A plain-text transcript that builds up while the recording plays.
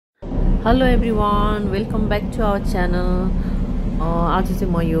Hello everyone, welcome back to our channel. आज चाहिँ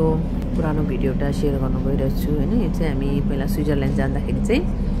म यो पुरानो भिडियो एउटा शेयर गर्न गइरहेको छु हैन। यो चाहिँ हामी पहिला स्विजरल्यान्ड जाँदाखेरि चाहिँ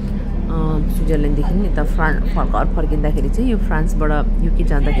स्विजरल्यान्ड देखि नि त फर्किँदाखेरि चाहिँ यो फ्रान्सबाट युके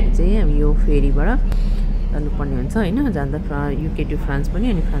जाँदाखेरि चाहिँ हामी यो फेरीबाट जानुपर्ने हुन्छ हैन। जाँदा युके टु फ्रान्स पनि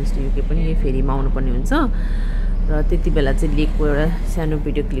अनि फ्रान्स टु युके पनि यो फेरीमा आउनुपर्ने हुन्छ र त्यति बेला चाहिँ लेकको एउटा सानो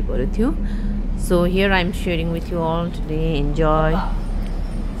भिडियो क्लिपहरु थियो। So here I am sharing with you all today. Enjoy.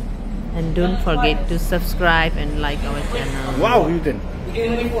 And don't forget to subscribe and like our channel. Wow, you did. We're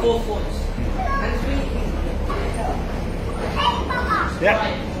doing 4 phones. Yeah.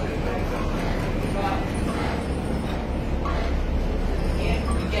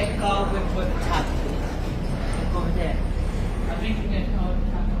 You get car with tap. Over there. I think you get car with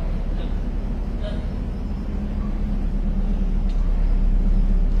tap.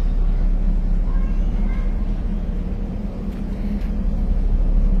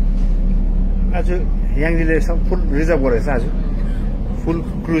 आज याङजीले सब full reserve गरेछ। आज full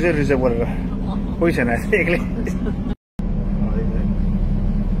क्रुजै reserve गरेर कोही छैन आज एक्लै।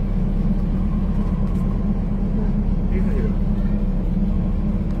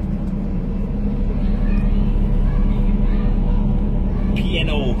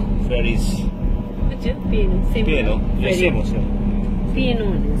 Piano ferries. Piano. Piano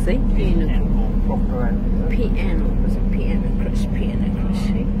is it? Piano crush.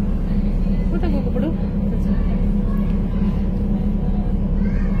 What are you going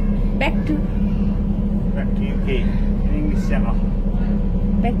Back to UK. English channel.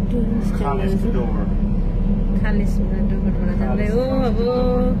 Back to English channel. अब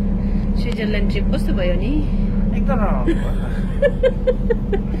स्विजरल्यान्ड ट्रिप कस्तो भयो नि? एकदम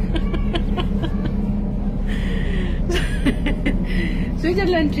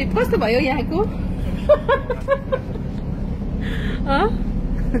स्विजरल्यान्ड ट्रिप कस्तो भयो यहाँको?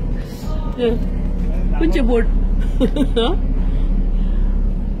 कुन चाहिँ board?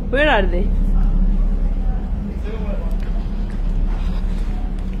 Where are they?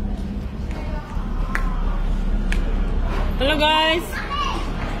 Hello guys.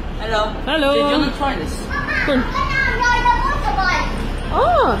 Hello. Hello. Do you want to try this?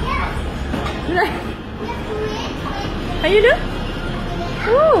 Oh. How you do?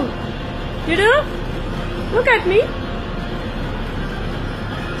 Oh. You do? Look at me.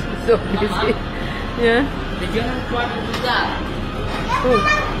 So busy. Yeah. Did you want to try to do that? Oh.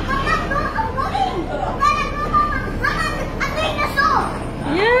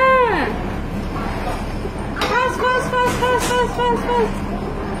 Yeah.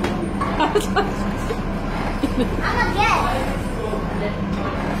 Fast.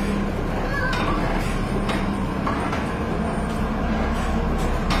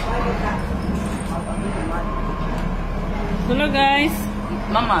 Hello guys.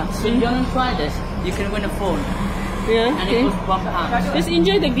 Mama, so you want to try this? You can win a phone. Yeah. And it costs £1. Just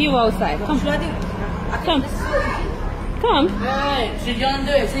enjoy the view outside. Come. Hey, so you want to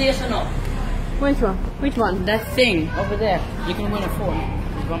do it? Say yes or no? Which one? That thing over there. You can win a phone.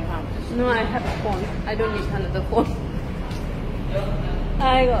 It's £1. No, I have a phone. I don't need another phone.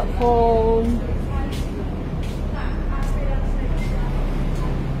 I got phone.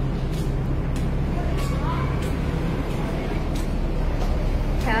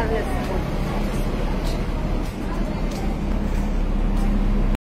 Careless phone.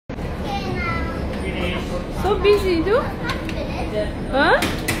 So busy, you do? Huh?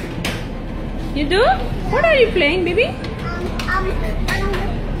 You do? What are you playing, baby?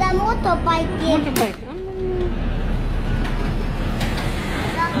 The motorbike game. Motorbike.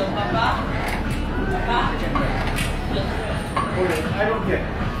 I don't care.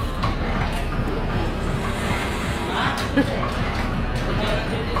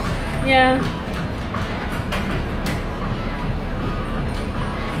 Yeah.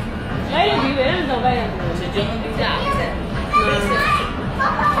 Lấy được gì vậy? Đâu bay à? So you want to do that?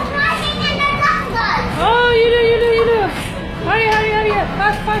 Oh, you do. Hurry up.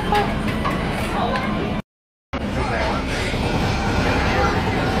 Fast.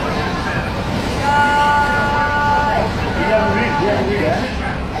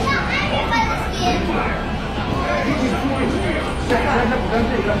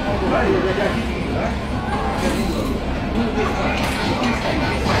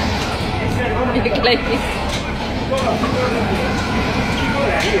 You look like this.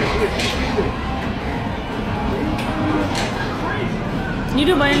 You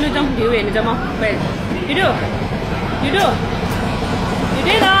do buy a jump view and jump off bed. You do. You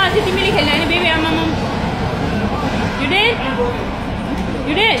did Siti mili khelna baby mama. You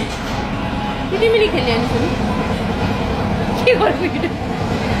did. Siti mili khelna ni. के गर्छु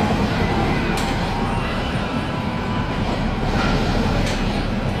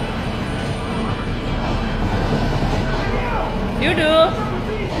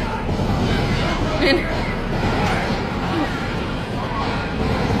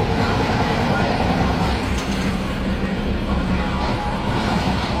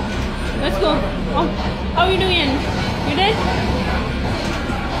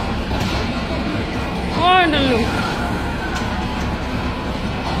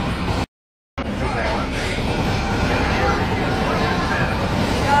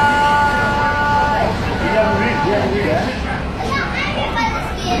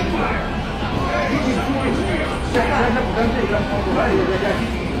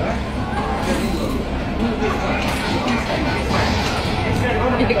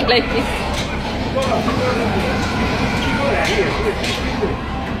Like this.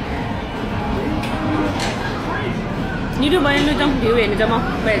 You do buy no jump view and jump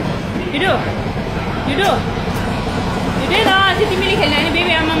well. You do. You do. You did City Mini Kelly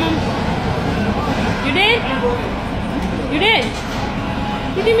baby mom. You did? You did?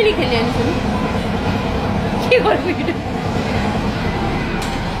 City Mini Kelly. What we do?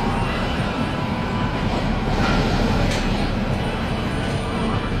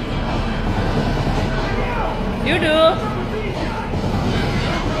 You do.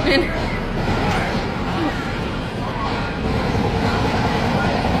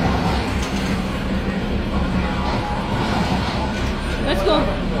 Let's go.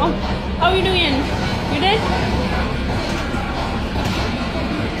 Oh, how are you doing? You did?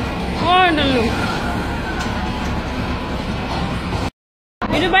 Oh, no.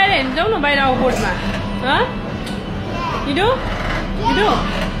 You do buy it? Don't buy our boat, man. Huh? You do? You do?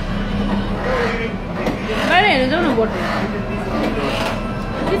 Buy it, don't boat.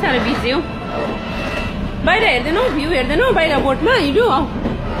 These are busy. Buy it, they know view here. They know buy the boat, man. You do?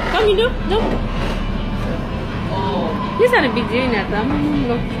 Come, you do? Do. These are busy in that.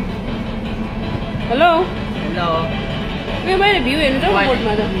 Hello? Hello. We buy the view here. Don't boat,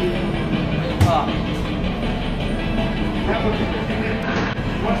 mother.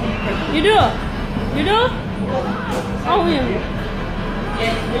 You do? You do? Oh, yeah.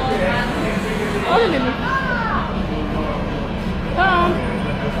 Oh, baby. Come.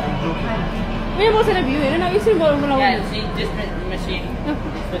 We have also a view here. Now you see more. Yeah, see this machine.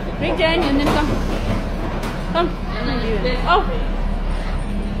 Bring Jen and then come. Come. Oh.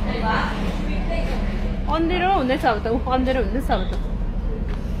 On the road. Let's have it. On the road. Let's have it.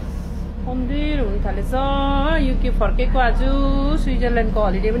 On the road. Thalesa. You keep for cake. Aju. Switzerland ko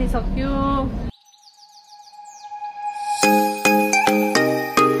holiday पनि सक्यो.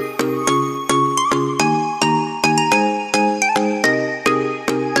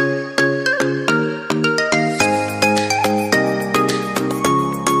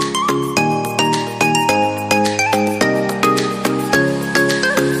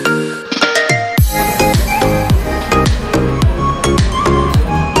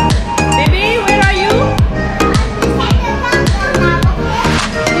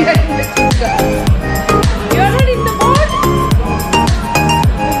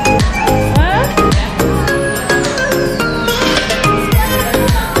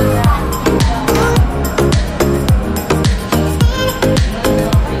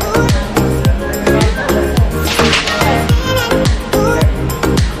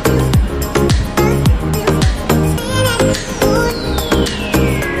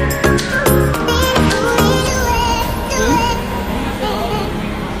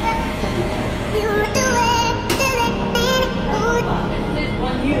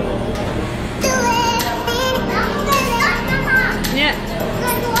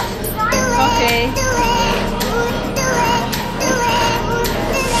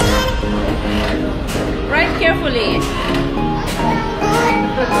 Ride carefully.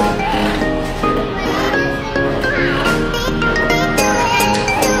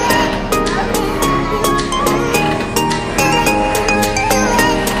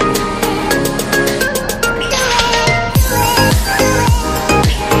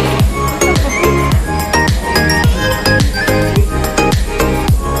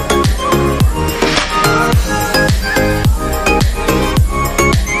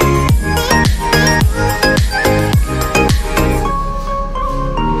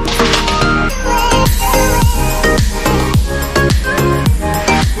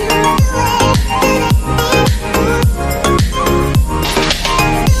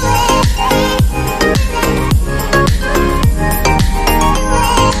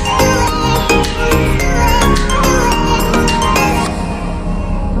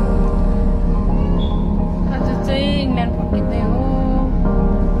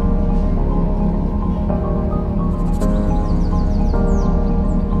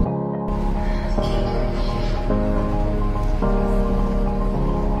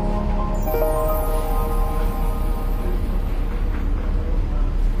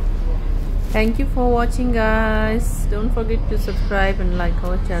 Thank you for watching, guys. Don't forget to subscribe and like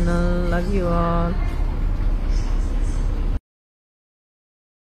our channel. Love you all.